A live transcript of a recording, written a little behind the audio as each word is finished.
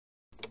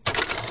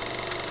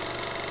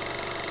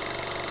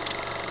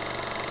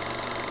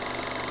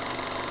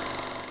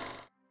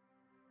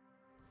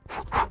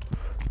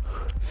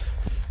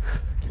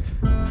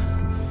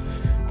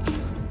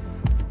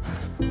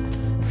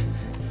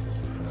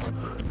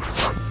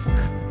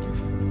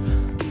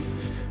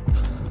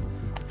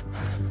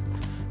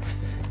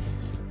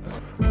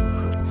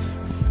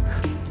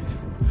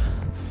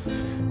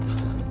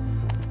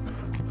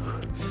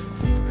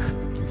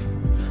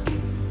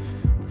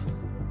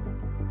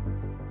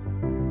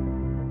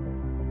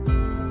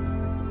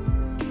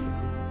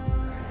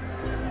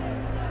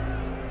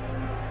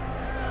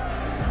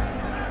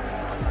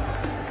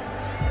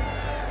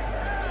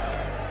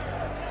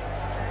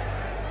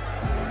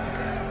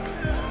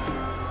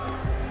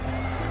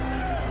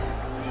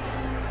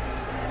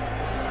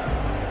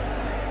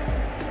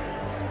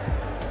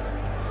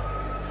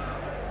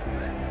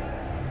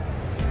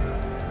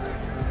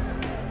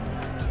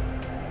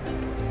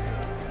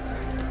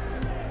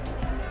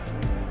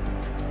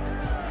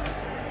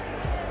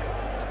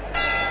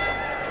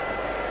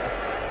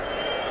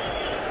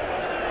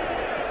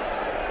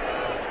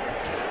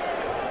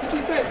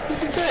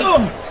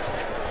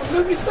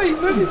Move your feet,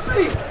 move your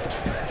feet.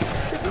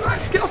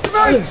 Get off the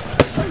road.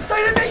 Don't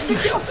stay there next to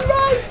get off the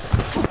road.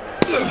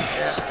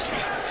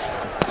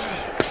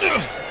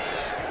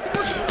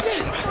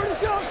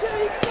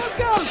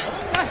 Go.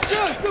 That's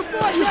good. Good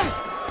boy.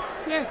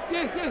 Yes.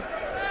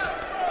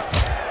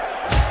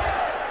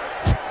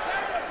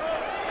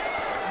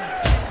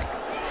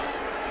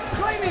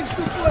 Claim him,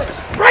 good boy.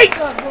 Break!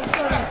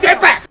 Step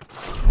back!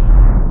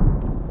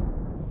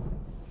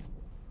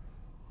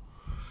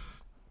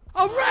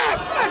 Oh, ref!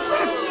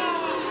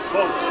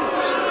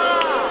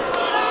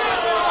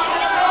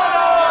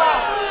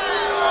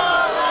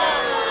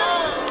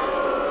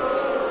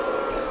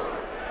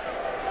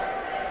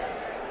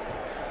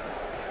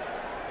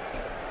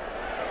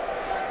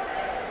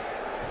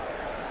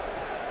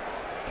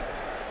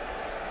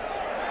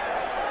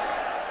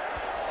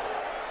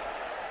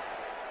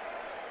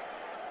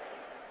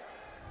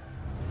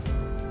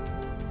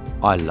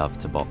 I love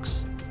to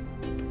box.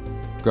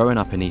 Growing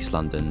up in East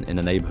London in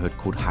a neighbourhood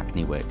called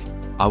Hackney Wick,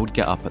 I would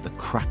get up at the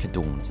crack of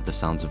dawn to the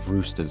sounds of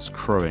roosters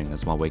crowing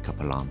as my wake-up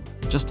alarm,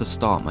 just to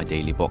start my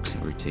daily boxing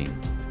routine.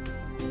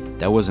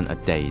 There wasn't a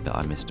day that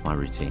I missed my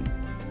routine.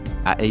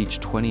 At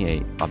age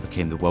 28, I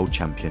became the world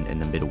champion in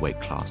the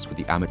middleweight class with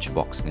the Amateur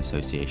Boxing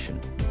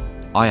Association.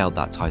 I held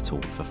that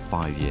title for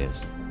 5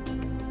 years.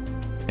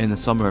 In the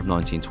summer of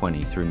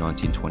 1920 through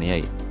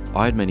 1928,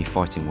 I had many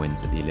fighting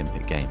wins at the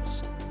Olympic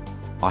Games.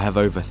 I have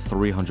over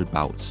 300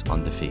 bouts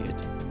undefeated.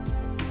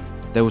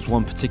 There was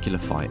one particular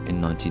fight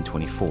in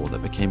 1924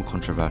 that became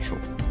controversial.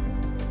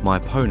 My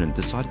opponent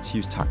decided to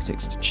use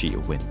tactics to cheat a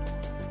win,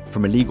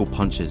 from illegal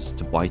punches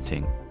to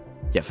biting,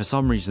 yet for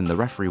some reason the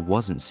referee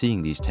wasn't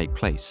seeing these take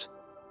place,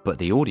 but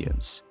the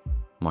audience,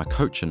 my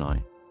coach and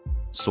I,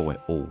 saw it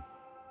all.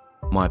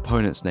 My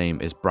opponent's name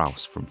is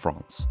Bouts from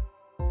France.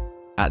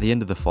 At the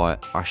end of the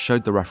fight, I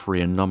showed the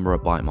referee a number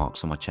of bite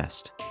marks on my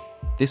chest.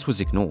 This was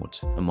ignored,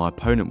 and my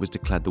opponent was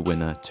declared the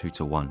winner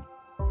 2-1.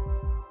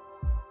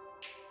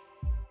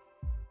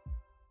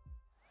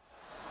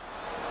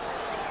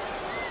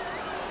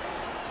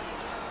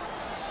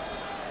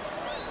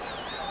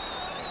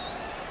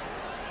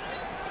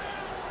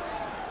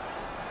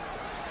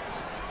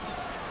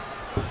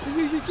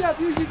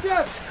 Use your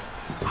jab.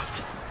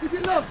 Keep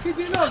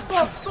it long,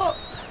 box. Oh,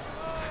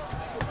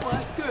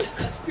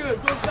 that's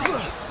good, well done.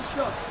 Good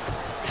shot.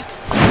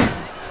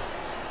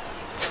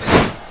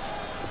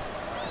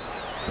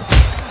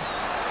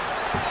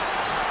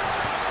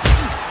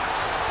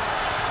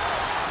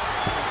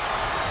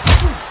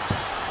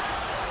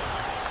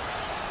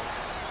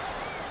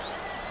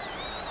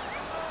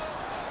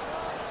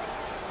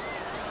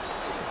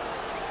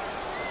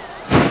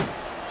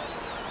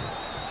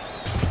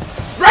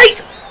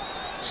 Break!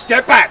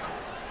 Step back!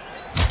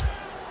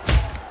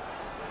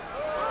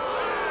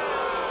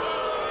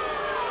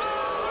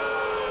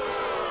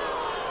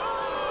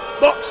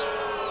 Box!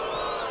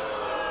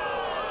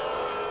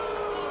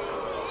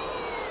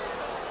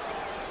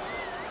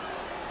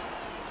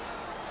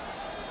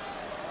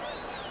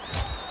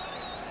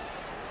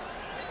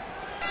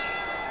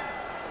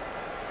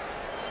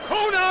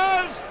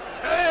 Corners!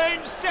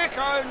 10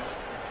 seconds!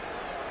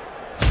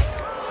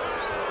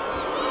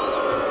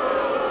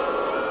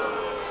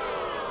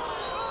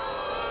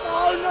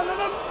 None of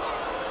them.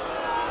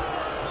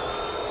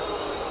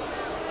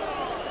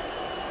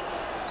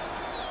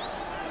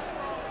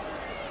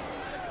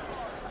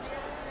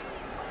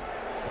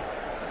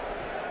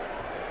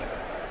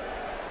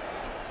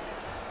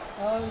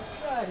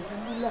 Okay,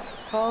 then relax.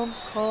 Calm.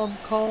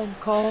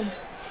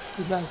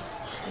 Good man.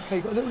 Okay,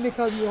 got a little nick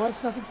over your eyes,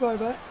 nothing to worry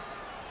about.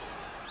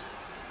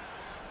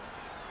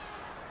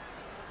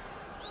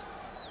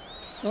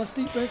 Nice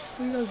deep breath,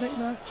 through those neck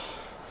mouth.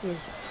 Good.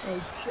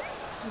 Okay,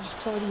 just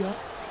tidy up.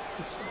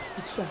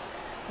 Good stuff.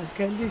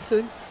 Okay,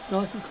 listen,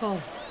 nice and calm.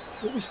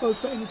 What we spoke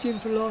about in the gym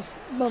for the last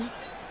month,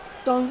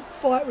 don't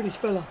fight with this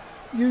fella.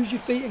 Use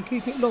your feet and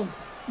keep it long.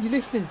 Are you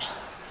listening?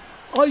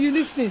 Are you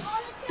listening?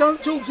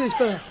 Don't talk to this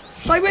fella.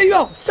 Stay where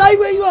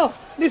you are.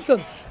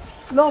 Listen,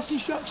 last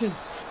instruction.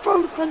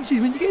 Throw the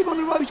punches. When you get him on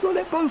the ropes, you've got to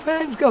let both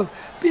hands go.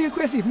 Be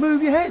aggressive,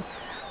 move your head.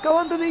 Go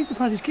underneath the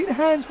punches, keep the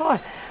hands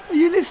high. Are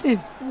you listening?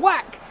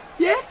 Whack,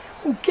 yeah?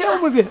 Well, get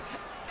on with it.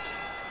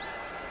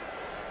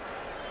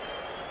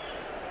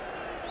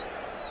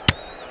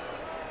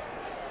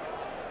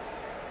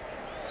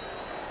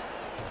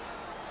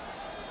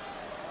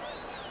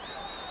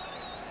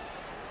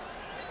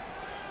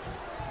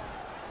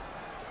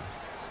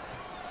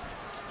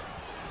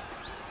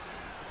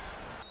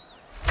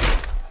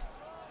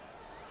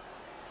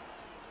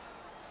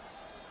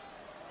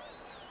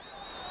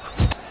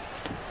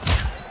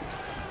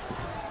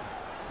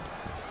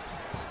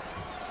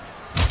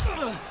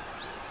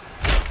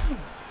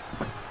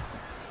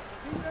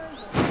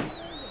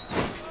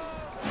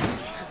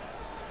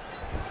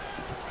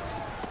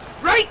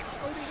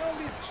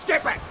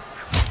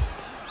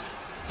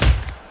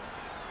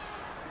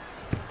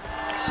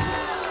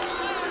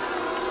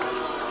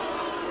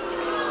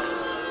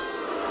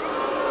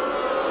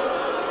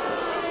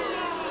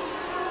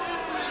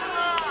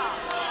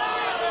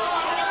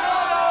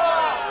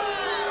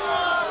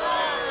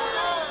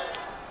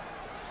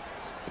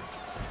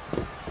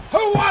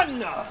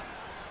 1,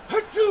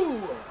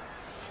 2,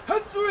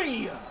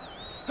 3,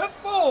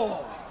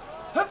 4,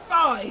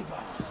 5,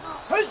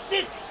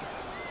 6,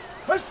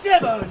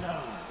 7,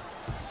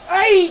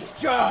 8.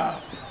 You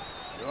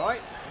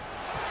alright?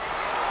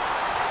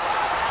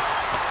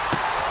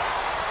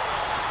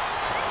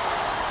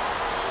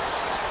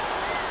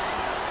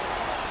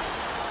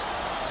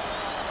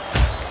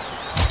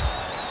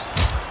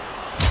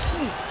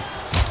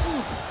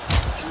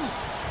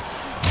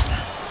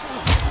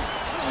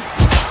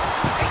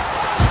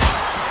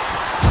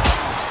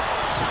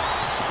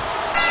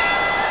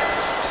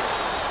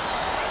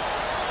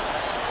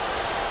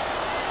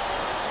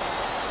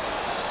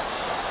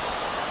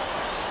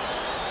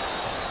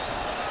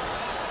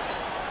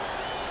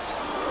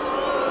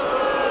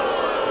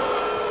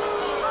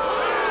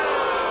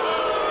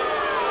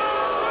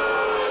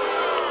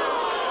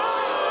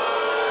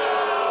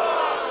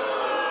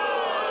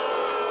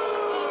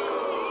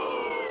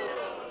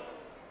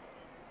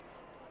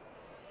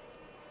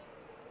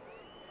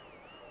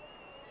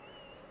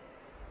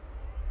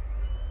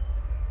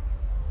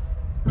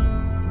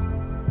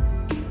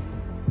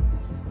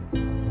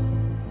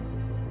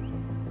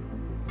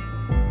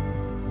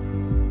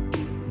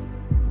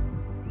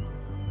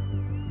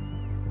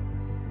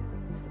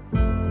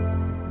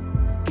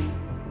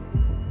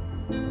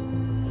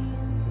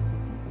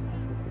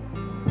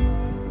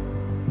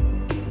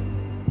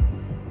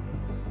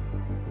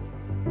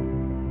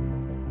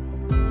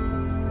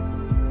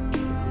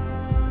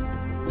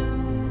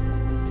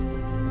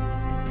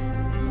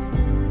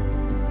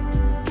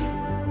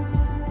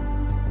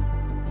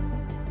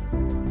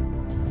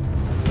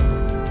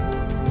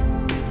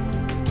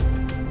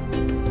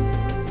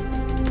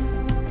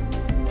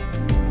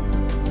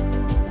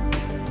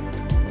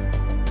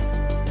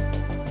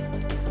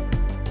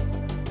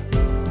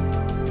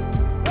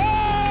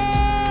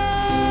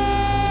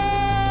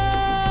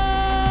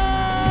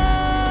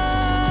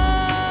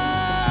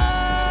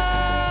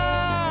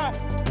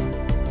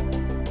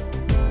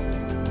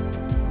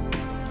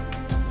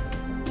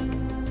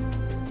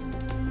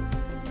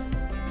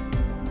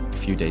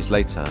 A few days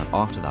later,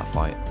 after that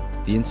fight,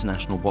 the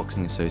International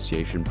Boxing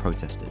Association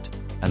protested,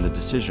 and the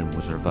decision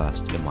was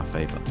reversed in my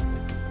favour.